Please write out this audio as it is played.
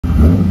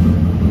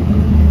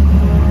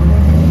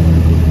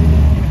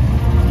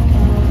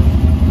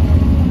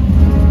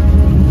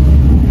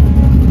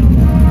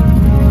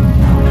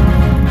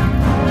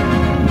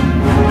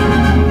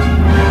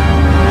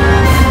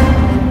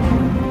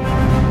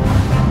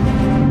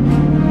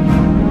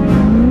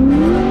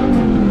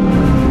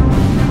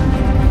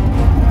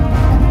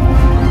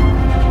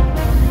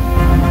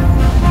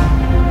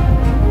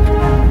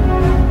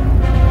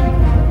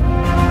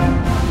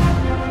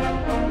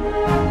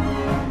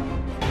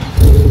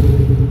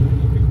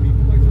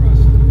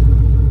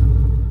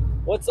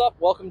What's up?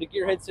 Welcome to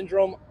Gearhead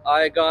Syndrome.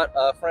 I got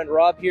a friend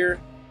Rob here,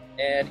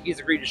 and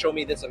he's agreed to show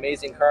me this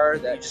amazing car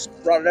that just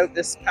brought it out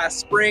this past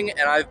spring,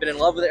 and I've been in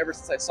love with it ever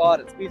since I saw it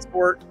at Speed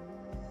Sport.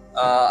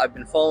 I've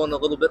been following a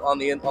little bit on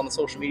the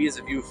social medias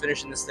of you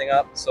finishing this thing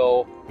up,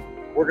 so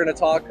we're going to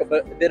talk a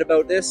bit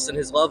about this and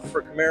his love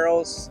for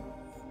Camaros.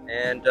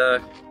 And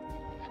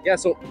yeah,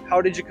 so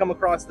how did you come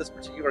across this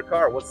particular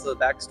car? What's the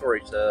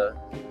backstory to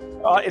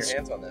get your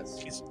hands on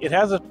this? It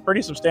has a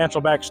pretty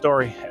substantial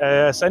backstory.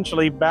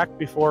 Essentially, back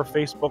before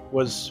Facebook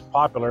was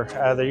popular,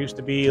 there used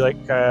to be like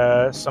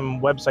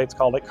some websites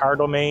called like Car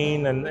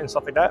Domain and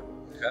stuff like that.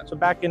 Okay. So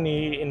back in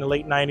the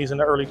late 90s and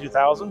the early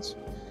 2000s.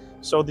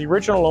 So the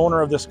original owner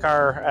of this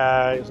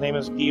car, his name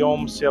is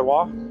Guillaume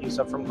Sirois. He's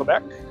from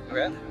Quebec.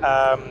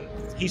 Okay.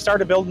 He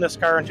started building this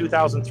car in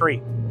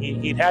 2003.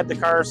 He'd had the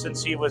car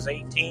since he was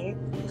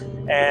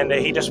 18, and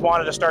he just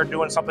wanted to start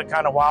doing something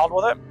kind of wild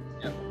with it.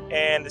 Yeah.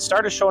 And it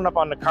started showing up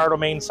on the Car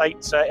Domain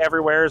sites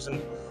everywhere,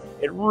 and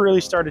it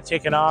really started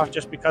taking off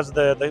just because of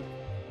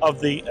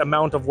the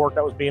amount of work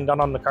that was being done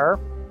on the car.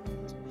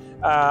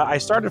 I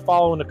started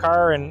following the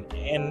car, and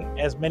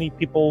as many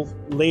people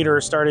later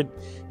started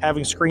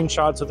having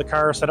screenshots of the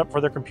car set up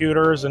for their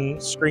computers and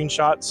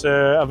screenshots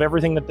of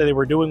everything that they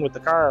were doing with the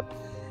car.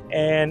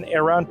 And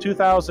around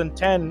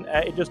 2010,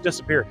 it just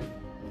disappeared.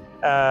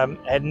 I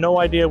had no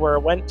idea where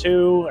it went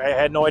to. I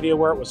had no idea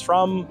where it was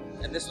from.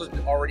 And this was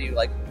already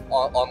like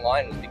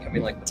online, was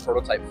becoming like the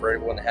prototype for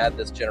everyone that had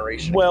this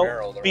generation. Well,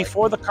 of Camaro.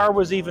 Before the car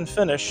was even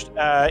finished,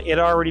 it had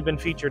already been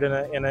featured in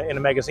a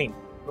magazine.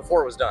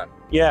 Before it was done.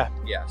 Yeah.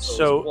 Yeah. So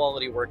it was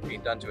quality work being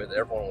done to it that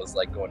everyone was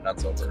like going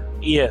nuts over.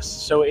 Yes.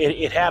 So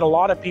it had a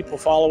lot of people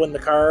following the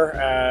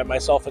car,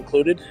 myself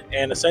included,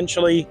 and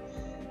essentially,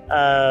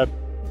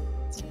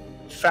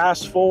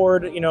 fast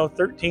forward,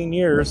 13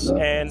 years,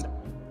 and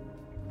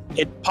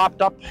it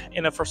popped up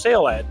in a for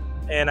sale ad,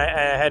 and I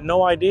had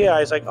no idea. I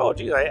was like, oh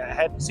geez, I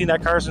hadn't seen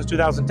that car since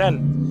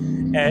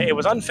 2010. It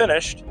was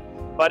unfinished,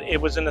 but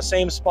it was in the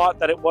same spot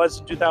that it was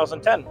in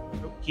 2010.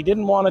 He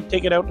didn't want to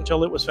take it out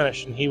until it was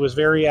finished, and he was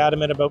very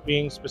adamant about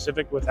being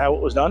specific with how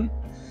it was done.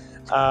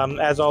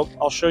 As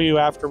I'll show you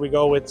after we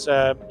go, it's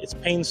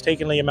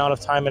painstakingly amount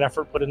of time and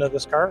effort put into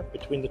this car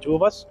between the two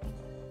of us.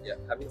 Yeah,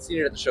 having seen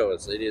it at the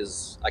shows, it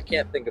is. I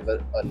can't think of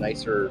a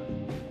nicer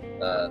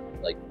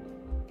like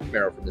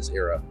Camaro from this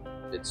era.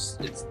 It's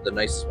the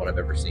nicest one I've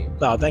ever seen.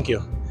 Oh, thank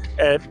you.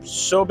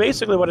 So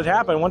basically what had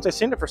happened, once I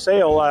seen it for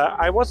sale,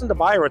 I wasn't a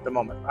buyer at the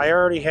moment. I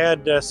already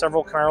had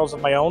several Camaros of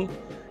my own,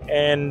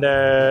 and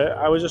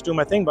I was just doing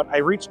my thing, but I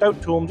reached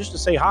out to him just to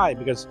say hi,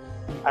 because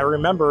I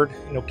remembered,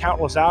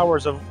 countless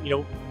hours of,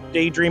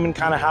 daydreaming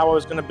kind of how I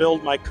was going to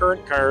build my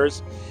current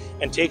cars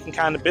and taking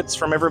kind of bits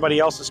from everybody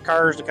else's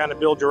cars to kind of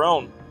build your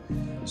own.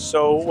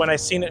 So when I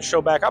seen it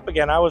show back up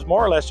again, I was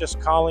more or less just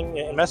calling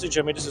and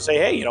messaging me just to say,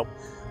 hey,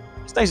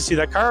 it's nice to see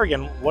that car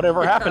again.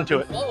 Whatever happened to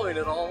it? Following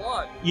it all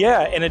along.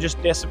 Yeah, and it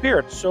just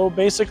disappeared. So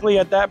basically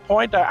at that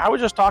point, I was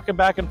just talking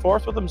back and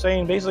forth with him,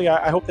 saying basically,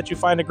 I hope that you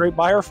find a great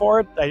buyer for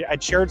it.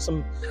 I'd shared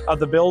some of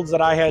the builds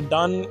that I had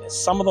done,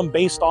 some of them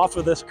based off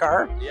of this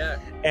car. Yeah.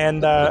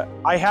 And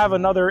I have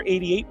another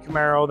 88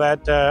 Camaro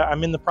that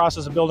I'm in the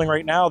process of building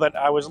right now that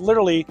I was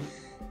literally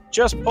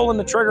just pulling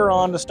the trigger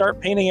on to start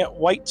painting it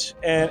white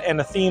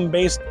and a theme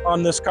based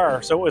on this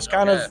car. So it was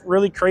kind of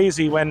really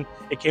crazy when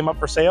it came up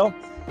for sale.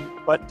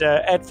 But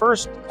at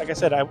first, like I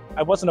said,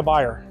 I wasn't a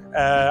buyer.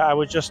 I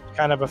was just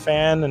kind of a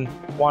fan and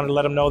wanted to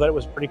let them know that it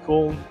was pretty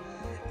cool.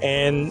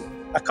 And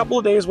a couple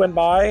of days went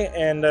by,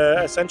 and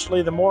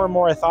essentially the more and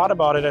more I thought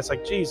about it, I was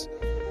like, geez,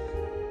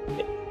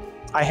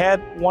 I had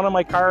one of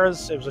my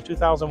cars, it was a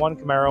 2001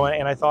 Camaro,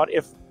 and I thought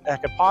if I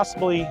could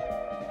possibly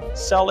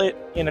sell it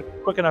in a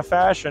quick enough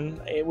fashion,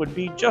 it would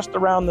be just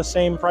around the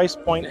same price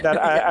point that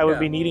I would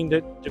be needing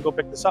to go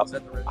pick this up.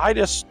 I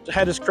just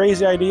had this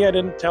crazy idea. I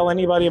didn't tell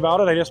anybody about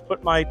it. I just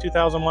put my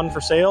 2001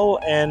 for sale,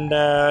 and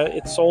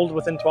it sold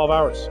within 12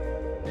 hours.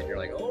 And you're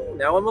like, oh,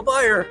 now I'm a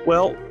buyer.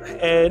 Well,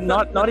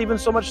 not even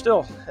so much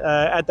still.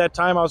 At that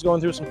time, I was going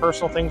through some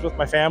personal things with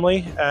my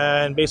family,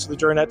 and basically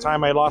during that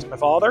time, I lost my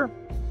father.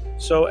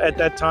 So at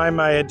that time,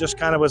 I had just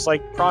kind of was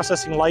like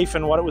processing life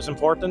and what it was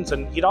important.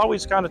 And he'd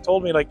always kind of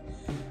told me, like,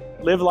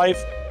 live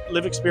life,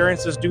 live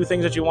experiences, do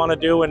things that you want to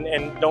do,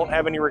 and don't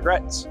have any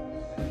regrets.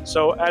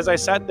 So as I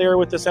sat there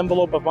with this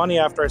envelope of money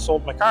after I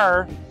sold my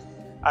car,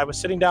 I was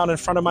sitting down in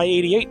front of my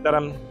 88 that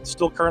I'm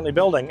still currently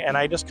building. And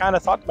I just kind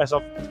of thought to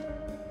myself,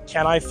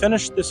 can I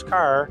finish this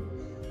car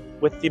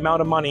with the amount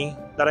of money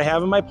that I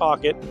have in my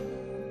pocket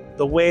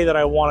the way that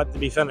I want it to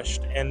be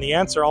finished? And the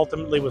answer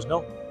ultimately was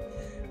no.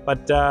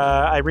 But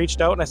I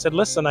reached out and I said,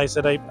 listen,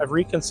 I've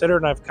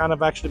reconsidered, and I've kind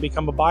of actually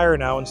become a buyer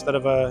now instead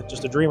of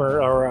just a dreamer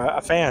or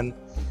a fan.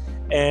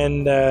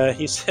 And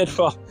he said,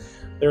 well,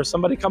 there's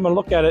somebody come and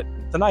look at it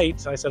tonight.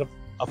 And I said,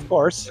 of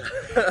course.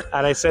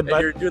 And I said,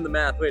 but you're doing the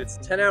math. Wait, it's a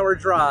 10-hour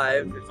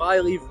drive. If I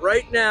leave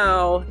right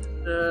now.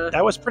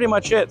 That was pretty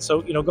much it.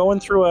 So, going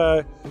through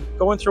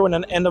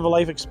an end of a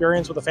life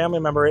experience with a family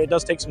member, it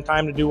does take some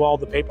time to do all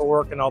the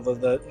paperwork and all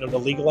the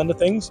legal end of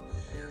things.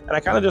 And I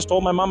kind of just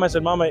told my mom, I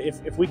said, Mama,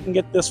 if we can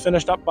get this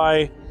finished up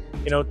by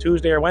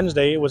Tuesday or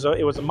Wednesday. It was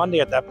a Monday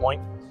at that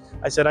point.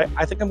 I said,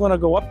 I think I'm going to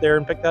go up there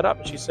and pick that up.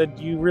 And she said,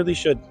 you really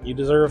should. You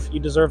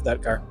deserve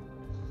that car.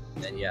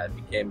 And yeah, it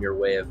became your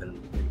way of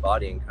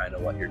embodying kind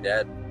of what your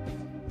dad.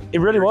 It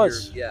really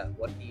was.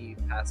 What he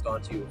passed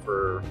on to you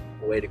for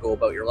a way to go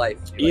about your life.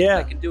 Yeah,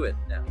 I can do it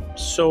now.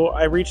 So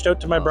I reached out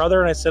to my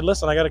brother and I said,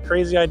 listen, I got a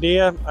crazy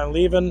idea. I'm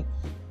leaving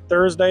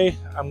Thursday.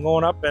 I'm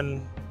going up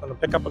and I'm going to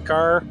pick up a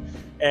car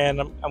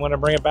and I'm going to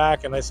bring it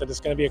back. And I said, it's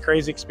going to be a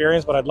crazy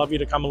experience, but I'd love you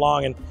to come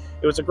along. And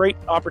it was a great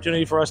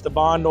opportunity for us to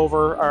bond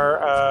over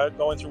our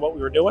going through what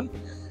we were doing.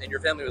 And your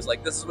family was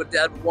like, this is what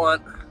Dad would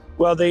want.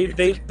 Well,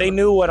 they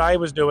knew what I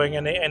was doing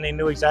and they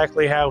knew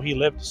exactly how he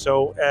lived.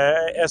 So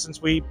essence,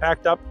 we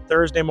packed up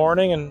Thursday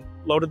morning and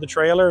loaded the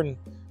trailer and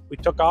we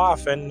took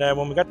off. And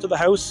when we got to the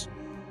house,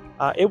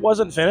 it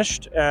wasn't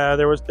finished.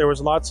 There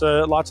was lots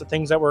of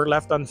things that were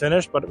left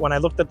unfinished. But when I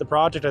looked at the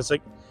project, I was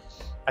like,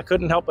 I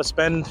couldn't help but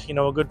spend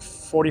a good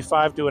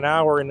 45 to an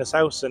hour in this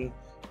house. And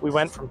we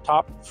went from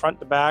front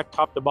to back,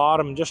 top to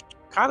bottom, just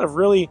kind of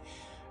really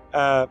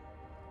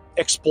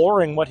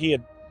exploring what he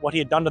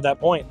had done to that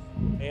point.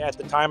 At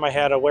the time, I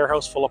had a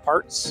warehouse full of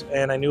parts,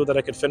 and I knew that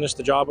I could finish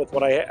the job with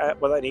what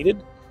I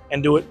needed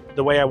and do it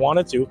the way I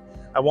wanted to.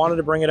 I wanted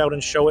to bring it out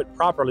and show it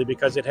properly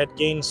because it had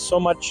gained so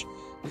much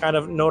kind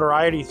of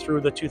notoriety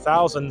through the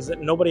 2000s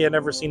that nobody had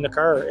ever seen the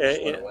car.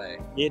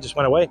 It just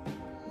went away.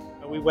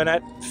 We went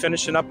at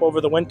finishing up over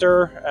the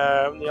winter.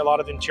 A lot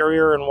of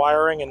interior and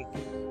wiring and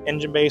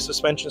engine bay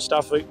suspension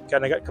stuff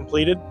kind of got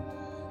completed,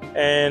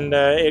 and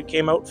it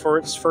came out for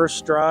its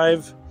first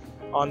drive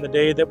on the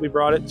day that we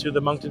brought it to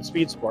the Moncton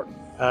Speed Sport.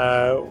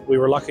 We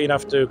were lucky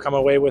enough to come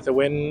away with a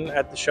win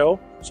at the show.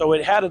 So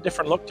it had a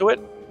different look to it.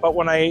 But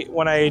when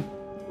I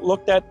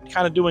looked at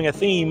kind of doing a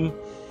theme,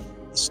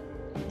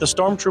 the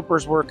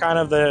Stormtroopers were kind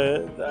of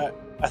a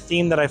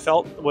theme that I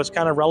felt was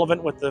kind of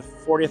relevant with the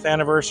 40th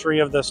anniversary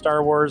of the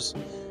Star Wars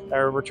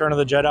Return of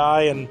the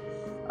Jedi, and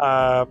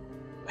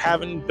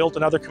having built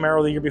another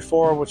Camaro the year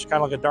before, which is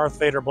kind of like a Darth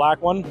Vader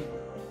black one.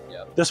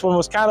 This one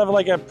was kind of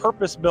like a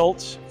purpose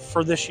built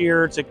for this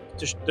year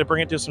to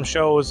bring it to some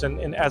shows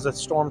and as a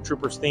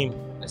Stormtroopers theme.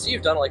 I see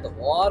you've done like a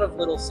lot of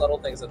little subtle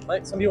things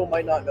that some people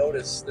might not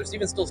notice. There's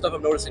even still stuff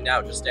I'm noticing now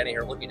just standing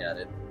here looking at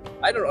it.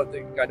 I don't know, I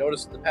think I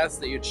noticed in the past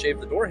that you'd shaved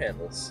the door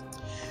handles.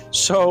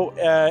 So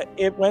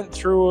it went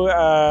through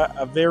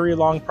a very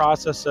long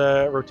process,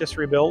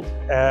 rotisserie build.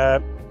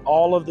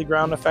 All of the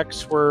ground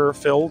effects were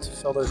filled,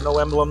 so there's no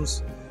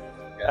emblems.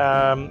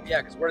 Yeah,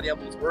 because where the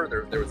emblems were,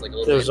 there was like a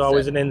little. There was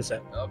always an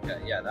inset. Okay,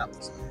 yeah, that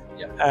was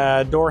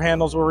door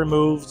handles were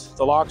removed,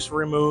 the locks were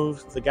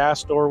removed, the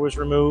gas door was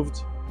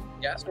removed.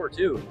 Gas door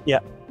too. Yeah.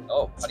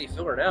 Oh, how do you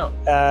fill her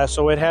now?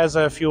 So it has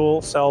a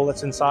fuel cell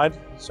that's inside.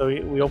 So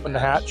we opened the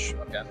hatch.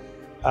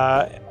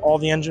 Okay. All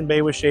the engine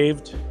bay was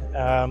shaved.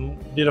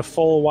 Did a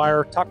full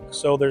wire tuck,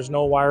 so there's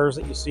no wires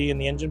that you see in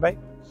the engine bay.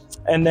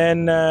 And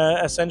then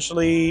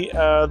essentially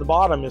the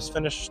bottom is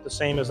finished the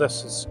same as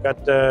this. It's got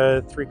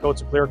 3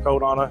 coats of clear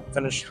coat on a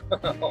finished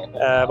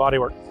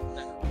bodywork.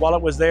 While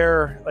it was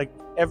there, like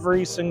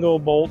every single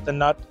bolt and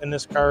nut in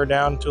this car,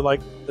 down to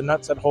like the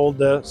nuts that hold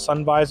the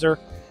sun visor,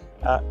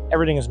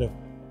 everything is new.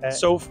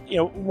 So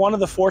one of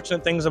the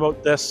fortunate things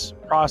about this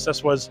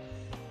process was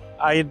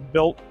I had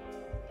built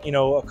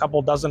a couple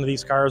dozen of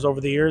these cars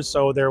over the years,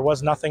 so there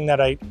was nothing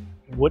that I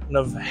wouldn't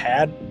have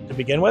had to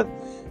begin with.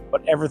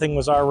 But everything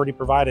was already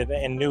provided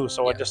and new,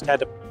 so I just had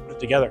to put it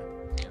together.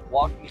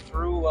 Walk me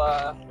through,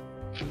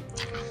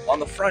 on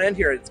the front end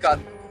here, it's got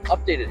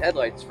updated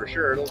headlights for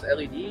sure, those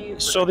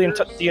LEDs. So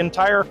the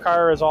entire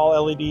car is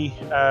all LED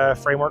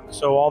framework,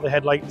 so all the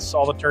headlights,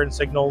 all the turn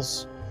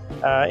signals,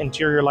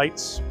 interior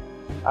lights.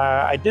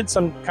 I did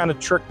some kind of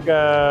trick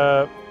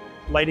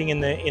lighting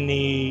in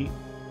the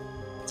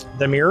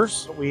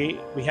mirrors. We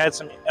had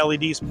some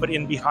LEDs put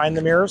in behind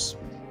the mirrors.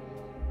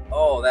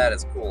 Oh, that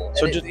is cool.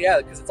 So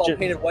because it's all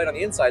painted white on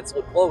the inside, so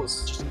it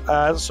glows.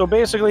 So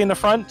basically in the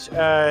front,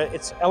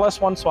 it's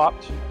LS1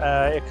 swapped.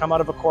 It come out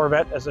of a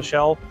Corvette as a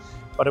shell,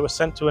 but it was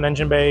sent to an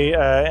engine bay,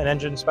 an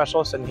engine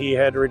specialist, and he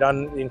had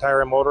redone the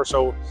entire motor.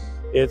 So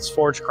it's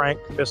forged crank,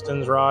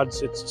 pistons,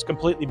 rods. It's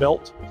completely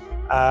built.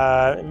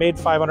 It made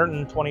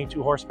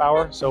 522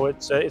 horsepower, so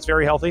it's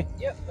very healthy.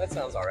 Yeah, that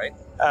sounds all right.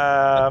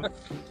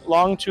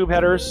 Long tube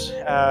headers.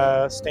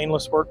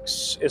 Stainless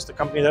Works is the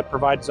company that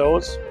provides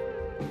those.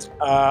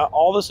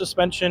 All the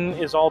suspension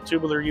is all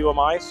tubular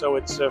UMI, so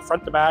it's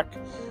front to back,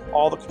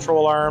 all the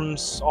control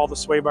arms, all the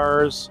sway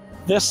bars.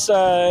 This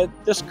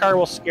car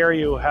will scare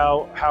you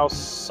how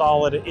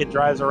solid it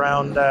drives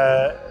around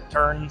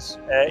turns.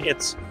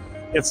 It's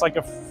like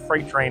a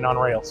freight train on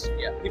rails.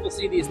 Yeah, people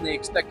see these and they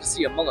expect to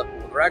see a mullet.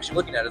 What we're actually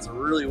looking at is a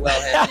really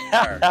well-handled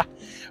car.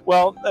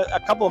 Well, a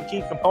couple of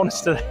key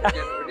components to that.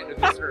 We're getting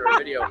to through our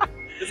video.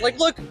 It's like,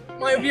 look,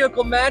 my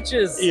vehicle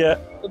matches the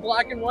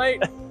black and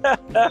white.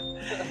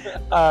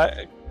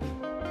 A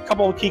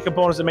couple of key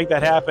components that make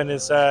that happen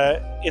is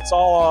it's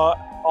all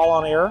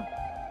on air,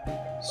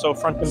 so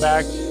front and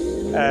back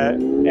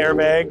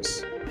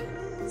airbags.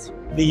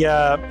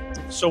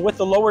 So with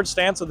the lowered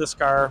stance of this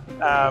car,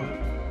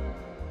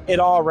 it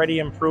already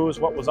improves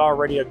what was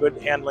already a good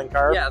handling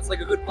car. Yeah, it's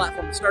like a good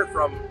platform to start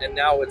from, and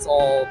now it's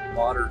all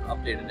modern,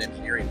 updated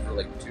engineering for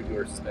like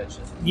two-door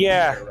suspension.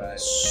 Yeah.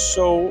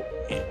 So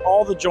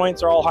all the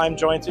joints are all Heim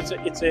joints.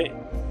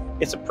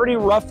 It's a pretty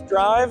rough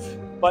drive,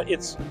 but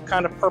it's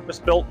kind of purpose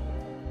built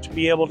to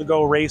be able to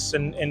go race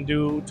and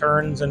do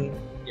turns and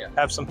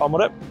have some fun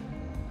with it.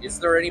 Is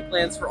there any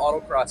plans for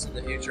autocross in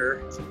the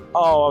future?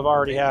 Oh, I've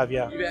already have,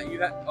 yeah. You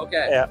have?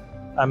 Okay. Yeah.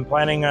 I'm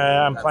planning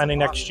Awesome.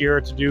 next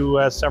year to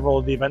do several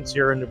of the events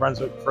here in New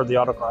Brunswick for the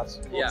autocross.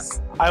 Yeah.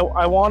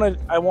 I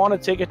want to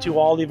take it to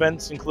all the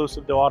events,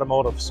 inclusive to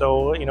automotive.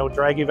 So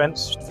drag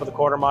events for the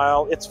quarter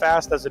mile. It's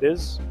fast as it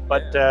is,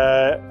 but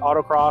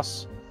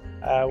autocross,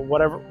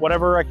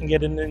 whatever I can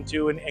get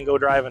into and go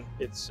driving,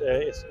 it's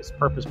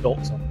purpose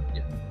built. So.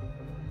 Yeah.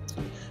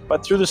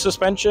 But through the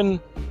suspension.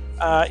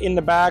 In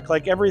the back,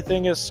 like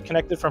everything is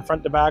connected from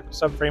front to back,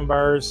 subframe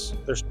bars.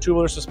 There's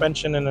tubular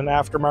suspension and an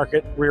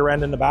aftermarket rear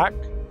end in the back.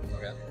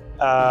 Okay.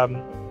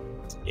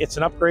 It's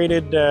an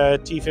upgraded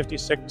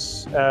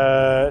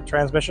T56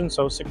 transmission,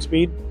 so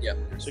 6-speed. Yeah.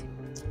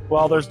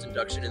 Well, there's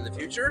induction in the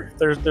future.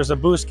 There's a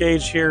boost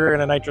gauge here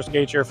and a nitrous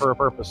gauge here for a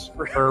purpose,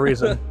 for a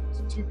reason. It's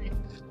to be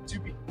continued.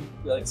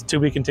 To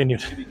be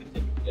continued.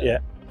 Yeah.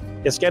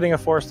 It's getting a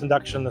forced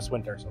induction this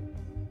winter. So.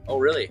 Oh,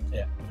 really?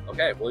 Yeah.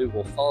 Okay, well, we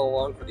will follow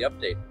along for the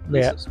update.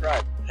 Please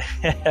subscribe.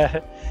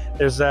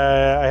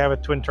 I have a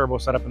twin turbo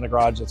set up in the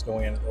garage that's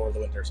going in over the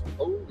winter. So.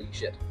 Holy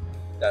shit.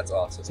 That's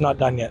awesome. It's not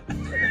done yet.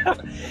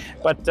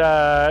 But,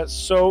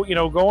 so,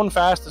 going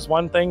fast is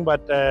one thing,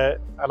 but I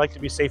like to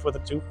be safe with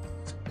it too.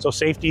 So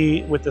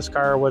safety with this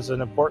car was an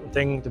important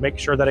thing to make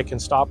sure that it can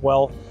stop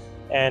well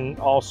and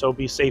also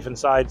be safe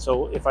inside.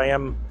 So if I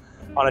am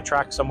on a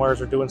track somewhere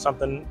or doing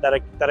something, that I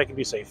can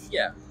be safe.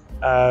 Yeah.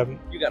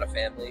 You got a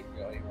family.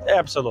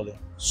 Absolutely.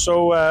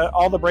 So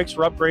all the brakes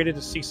were upgraded to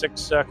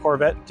C6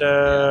 Corvette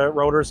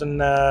rotors and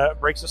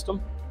brake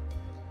system.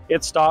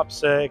 It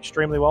stops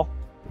extremely well.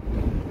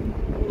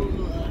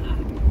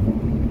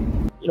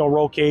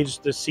 Roll cage,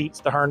 the seats,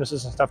 the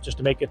harnesses and stuff, just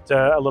to make it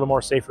a little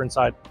more safer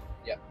inside.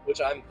 Yeah,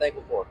 which I'm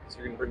thankful for, because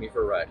you're going to bring me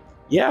for a ride.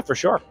 Yeah, for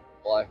sure.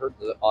 Well, I heard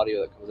the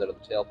audio that comes out of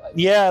the tailpipe.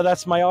 Yeah,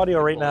 that's my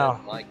audio right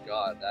now. My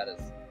God, that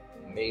is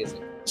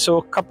amazing. So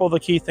a couple of the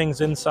key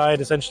things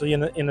inside, essentially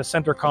in the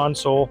center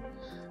console,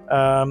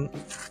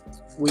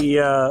 we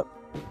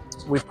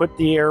put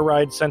the air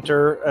ride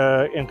center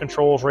and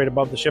controls right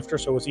above the shifter,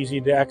 so it's easy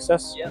to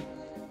access. Yeah.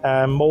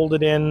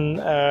 Molded in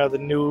the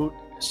new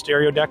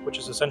stereo deck, which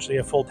is essentially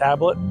a full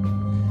tablet.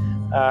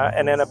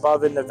 And then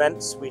above in the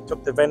vents, we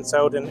took the vents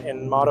out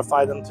and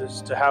modified them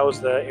to house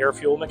the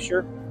air-fuel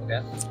mixture.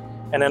 Okay.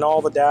 And then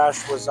all the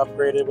dash was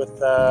upgraded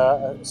with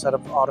a set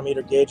of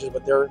autometer gauges,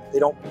 but they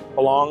don't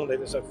belong.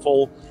 There's a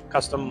full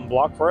custom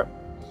block for it.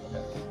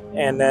 Okay.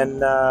 And then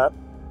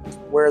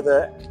where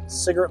the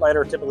cigarette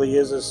lighter typically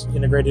is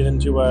integrated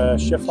into a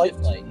shift light.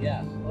 Shift light,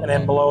 yeah. Okay. And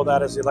then below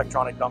that is the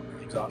electronic dump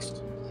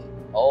exhaust.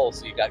 Oh,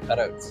 so you got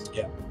cutouts.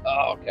 Yeah.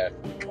 Oh, okay.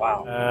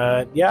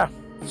 Wow. Yeah.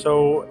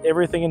 So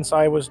everything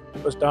inside was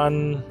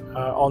done.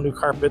 All new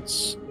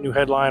carpets, new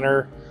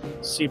headliner,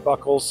 seat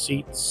buckles,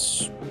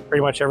 seats,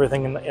 pretty much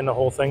everything in the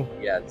whole thing.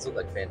 Yeah, these look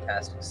like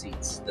fantastic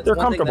seats. They're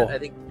comfortable. I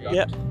think.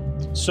 Yeah.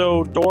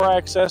 So door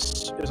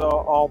access is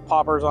all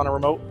poppers on a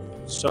remote.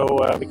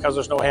 So because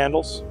there's no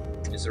handles.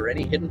 Is there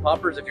any hidden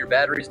poppers if your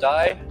batteries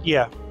die?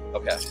 Yeah.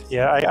 Okay.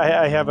 Yeah,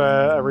 I have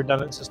a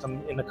redundant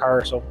system in the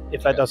car, so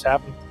if that does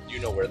happen. You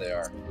know where they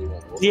are. We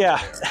won't go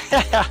yeah.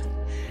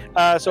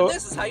 So and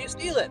this is how you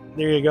steal it.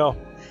 There you go.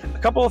 A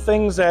couple of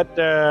things that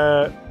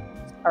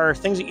are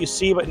things that you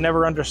see but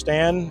never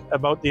understand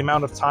about the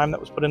amount of time that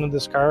was put into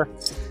this car.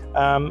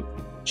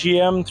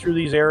 GM, through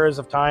these eras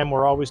of time,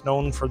 were always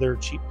known for their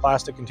cheap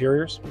plastic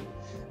interiors.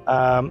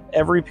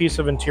 Every piece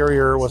of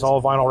interior was all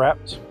vinyl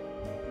wrapped.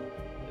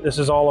 This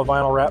is all a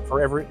vinyl wrap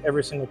for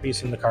every single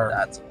piece in the car.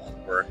 That's a lot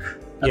of work.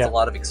 That's a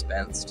lot of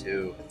expense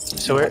too.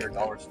 So $200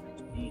 for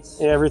each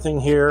piece. Everything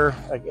here,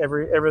 like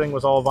everything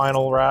was all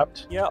vinyl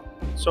wrapped. Yeah.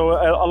 So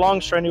a long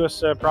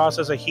strenuous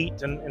process of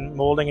heat and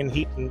molding and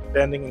heat and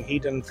bending and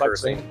heat and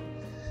flexing.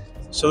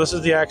 So this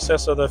is the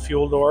access of the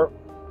fuel door.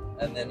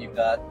 And then you've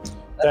got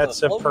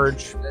that's a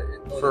purge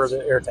for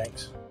the air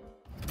tanks.